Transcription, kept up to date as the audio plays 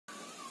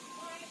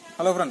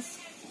Hello friends,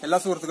 എല്ലാ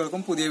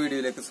സുഹൃത്തുക്കൾക്കും പുതിയ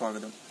വീഡിയോയിലേക്ക്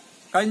സ്വാഗതം.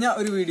 കഴിഞ്ഞ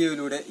ഒരു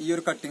വീഡിയോയിലൂടെ ഈ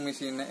ഒരു കട്ടിംഗ്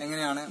മെഷീനിനെ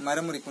എങ്ങനെയാണ്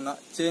മരം മുറിക്കുന്ന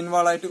ചെയിൻ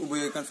വാളായിട്ട്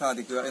ഉപയോഗിക്കാൻ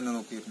സാധിക്കുക എന്ന്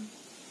നോക്കിയിരുന്നു.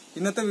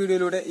 ഇന്നത്തെ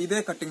വീഡിയോയിലൂടെ ഇതേ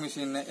കട്ടിംഗ്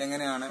മെഷീനിനെ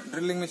എങ്ങനെയാണ്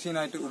ഡ്രില്ലിംഗ്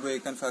മെഷീനായിട്ട്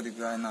ഉപയോഗിക്കാൻ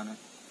സാധിക്കുക എന്നാണ്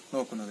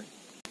നോക്കുന്നത്.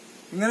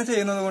 ഇങ്ങനെ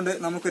ചെയ്യുന്നത് കൊണ്ട്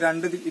നമുക്ക്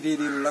രണ്ട്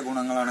രീതിയിലുള്ള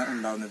ഗുണങ്ങളാണ്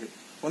ഉണ്ടാകുന്നത്.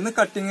 ഒന്ന്,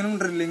 കട്ടിങ്ങിനും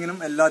ഡ്രില്ലിങ്ങിനും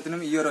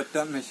എല്ലാത്തിനും ഈ ഒരൊറ്റ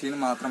മെഷീൻ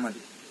മാത്രം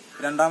മതി.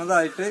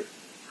 രണ്ടാമതായിട്ട്,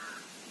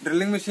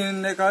 ഡ്രില്ലിംഗ്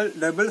മെഷീനിനേക്കാൾ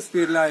ഡബിൾ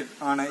സ്പീഡിലായി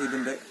ആണ്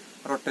ഇതിന്റെ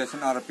റൊട്ടേഷൻ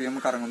RPM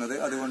കറങ്ങുന്നത്.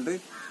 അതുകൊണ്ട്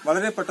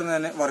വളരെ പെട്ടെന്ന്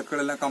തന്നെ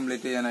വർക്കുകളെല്ലാം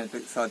കംപ്ലീറ്റ് ചെയ്യാനായിട്ട്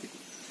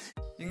സാധിക്കും.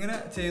 ഇങ്ങനെ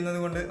ചെയ്യുന്നത്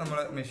കൊണ്ട്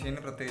നമ്മുടെ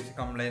മെഷീന് പ്രത്യേകിച്ച്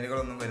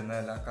കംപ്ലൈന്റുകളൊന്നും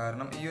വരുന്നതല്ല.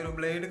 കാരണം ഈ ഒരു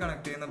ബ്ലേഡ്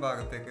കണക്ട് ചെയ്യുന്ന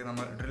ഭാഗത്തേക്ക്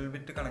നമ്മൾ ഡ്രിൽ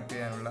ബിറ്റ് കണക്ട്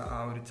ചെയ്യാനുള്ള ആ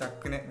ഒരു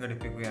ചക്കിനെ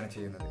ഘടിപ്പിക്കുകയാണ്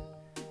ചെയ്യുന്നത്.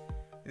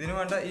 ഇതിനു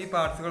വേണ്ട ഈ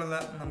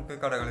പാർട്സുകളെല്ലാം നമുക്ക്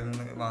കടകളിൽ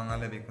നിന്ന് വാങ്ങാൻ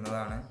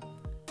ലഭിക്കുന്നതാണ്.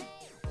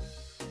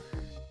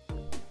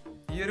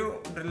 ഈ ഒരു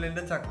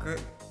ഡ്രില്ലിന്റെ ചക്ക്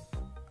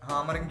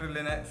ഹാമറിംഗ്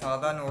ഡ്രില്ലിനെ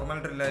സാധാ നോർമൽ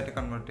ഡ്രില്ലായിട്ട്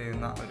കൺവേർട്ട്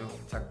ചെയ്യുന്ന ഒരു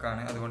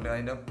ചക്കാണ്. അതുകൊണ്ട്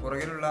അതിൻ്റെ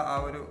പുറകിലുള്ള ആ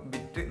ഒരു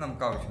ബിറ്റ്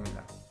നമുക്ക് ആവശ്യമില്ല.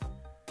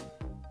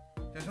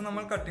 ശേഷം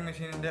നമ്മൾ കട്ടിംഗ്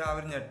മെഷീനിൻ്റെ ആ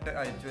ഒരു ഞെട്ട്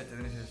അയച്ചു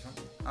വെച്ചതിന് ശേഷം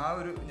ആ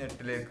ഒരു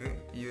ഞെട്ടിലേക്ക്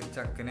ഈ ഒരു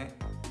ചക്കിനെ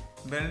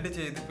ബെൽഡ്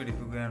ചെയ്ത്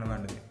പിടിപ്പിക്കുകയാണ്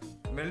വേണ്ടത്.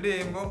 ബെൽഡ്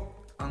ചെയ്യുമ്പോൾ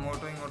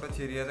അങ്ങോട്ടോ ഇങ്ങോട്ടോ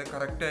ചെരിയാതെ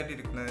കറക്റ്റായിട്ട്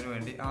ഇരിക്കുന്നതിന്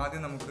വേണ്ടി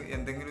ആദ്യം നമുക്ക്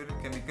എന്തെങ്കിലും ഒരു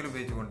കെമിക്കൽ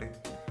ഉപയോഗിച്ചുകൊണ്ട്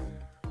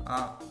ആ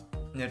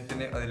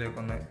ഞെട്ടിനെ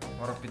അതിലേക്കൊന്ന്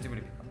ഉറപ്പിച്ച്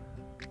പിടിപ്പിക്കാം.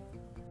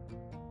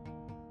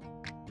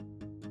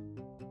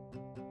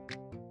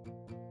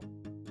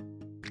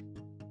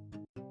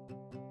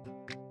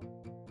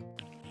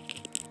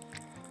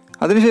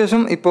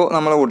 അതിനുശേഷം ഇപ്പോൾ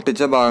നമ്മൾ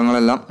ഒട്ടിച്ച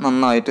ഭാഗങ്ങളെല്ലാം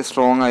നന്നായിട്ട്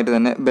സ്ട്രോങ് ആയിട്ട്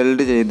തന്നെ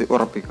ബെൽഡ് ചെയ്ത്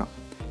ഉറപ്പിക്കാം.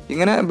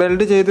 ഇങ്ങനെ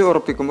ബെൽഡ് ചെയ്ത്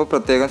ഉറപ്പിക്കുമ്പോൾ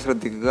പ്രത്യേകം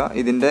ശ്രദ്ധിക്കുക,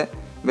 ഇതിൻ്റെ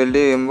ബെൽഡ്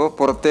ചെയ്യുമ്പോൾ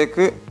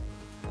പുറത്തേക്ക്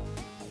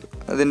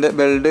അതിൻ്റെ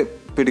ബെൽഡ്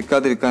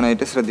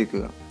പിടിക്കാതിരിക്കാനായിട്ട്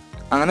ശ്രദ്ധിക്കുക.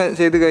 അങ്ങനെ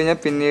ചെയ്ത് കഴിഞ്ഞാൽ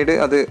പിന്നീട്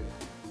അത്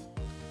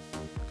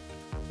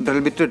ഡ്രിൽ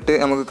ബിറ്റ് ഇട്ട്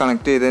നമുക്ക്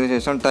കണക്ട് ചെയ്തതിന്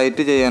ശേഷം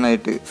ടൈറ്റ്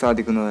ചെയ്യാനായിട്ട്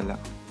സാധിക്കുന്നതല്ല.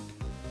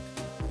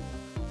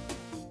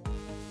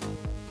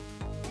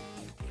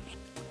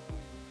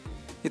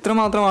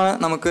 ഇത്രമാത്രമാണ്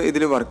നമുക്ക്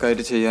ഇതിൽ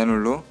വർക്കായിട്ട്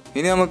ചെയ്യാനുള്ളൂ.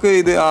 ഇനി നമുക്ക്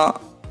ഇത് ആ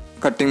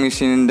കട്ടിംഗ്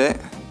മെഷീനിൻ്റെ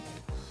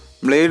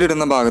ബ്ലേഡ്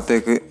ഇടുന്ന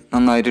ഭാഗത്തേക്ക്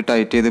നന്നായിട്ട്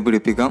ടൈറ്റ് ചെയ്ത്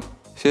പിടിപ്പിക്കാം.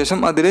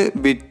 ശേഷം അതിൽ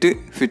ബിറ്റ്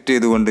ഫിറ്റ്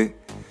ചെയ്തുകൊണ്ട്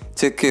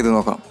ചെക്ക് ചെയ്ത്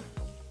നോക്കാം.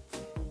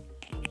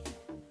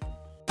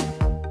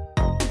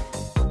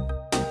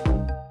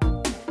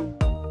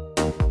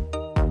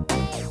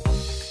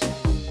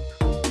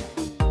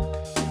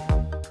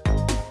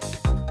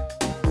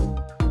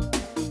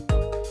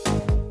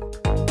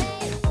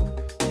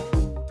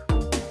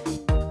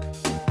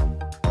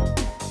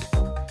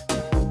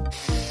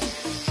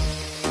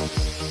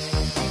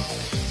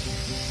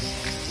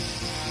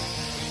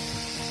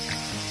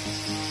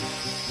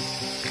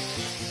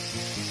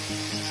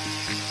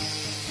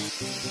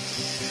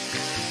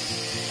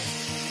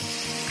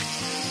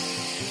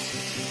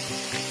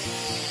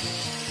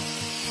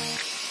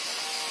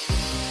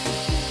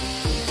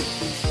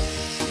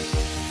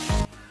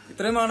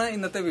 ഇത്രയുമാണ്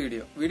ഇന്നത്തെ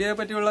വീഡിയോ. വീഡിയോയെ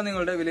പറ്റിയുള്ള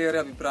നിങ്ങളുടെ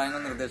വിലയേറിയ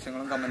അഭിപ്രായങ്ങളും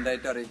നിർദ്ദേശങ്ങളും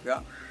കമന്റായിട്ട് അറിയിക്കുക.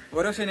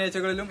 ഓരോ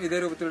ശനിയാഴ്ചകളിലും ഇതേ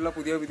രൂപത്തിലുള്ള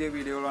പുതിയ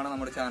വീഡിയോകളാണ്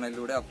നമ്മുടെ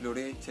ചാനലിലൂടെ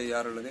അപ്ലോഡ്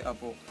ചെയ്യാറുള്ളത്.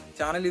 അപ്പോൾ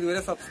ചാനൽ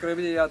ഇതുവരെ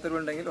സബ്സ്ക്രൈബ്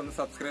ചെയ്യാത്തവരുണ്ടെങ്കിൽ ഒന്ന്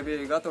സബ്സ്ക്രൈബ്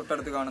ചെയ്യുക.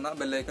 തൊട്ടടുത്ത് കാണുന്ന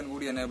ബെല്ലൈക്കൺ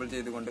കൂടി എനേബിൾ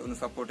ചെയ്തുകൊണ്ട് ഒന്ന്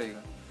സപ്പോർട്ട്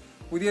ചെയ്യുക.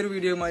 പുതിയൊരു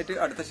വീഡിയോയുമായിട്ട്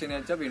അടുത്ത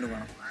ശനിയാഴ്ച വീണ്ടും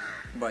കാണാം.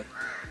 ബൈ.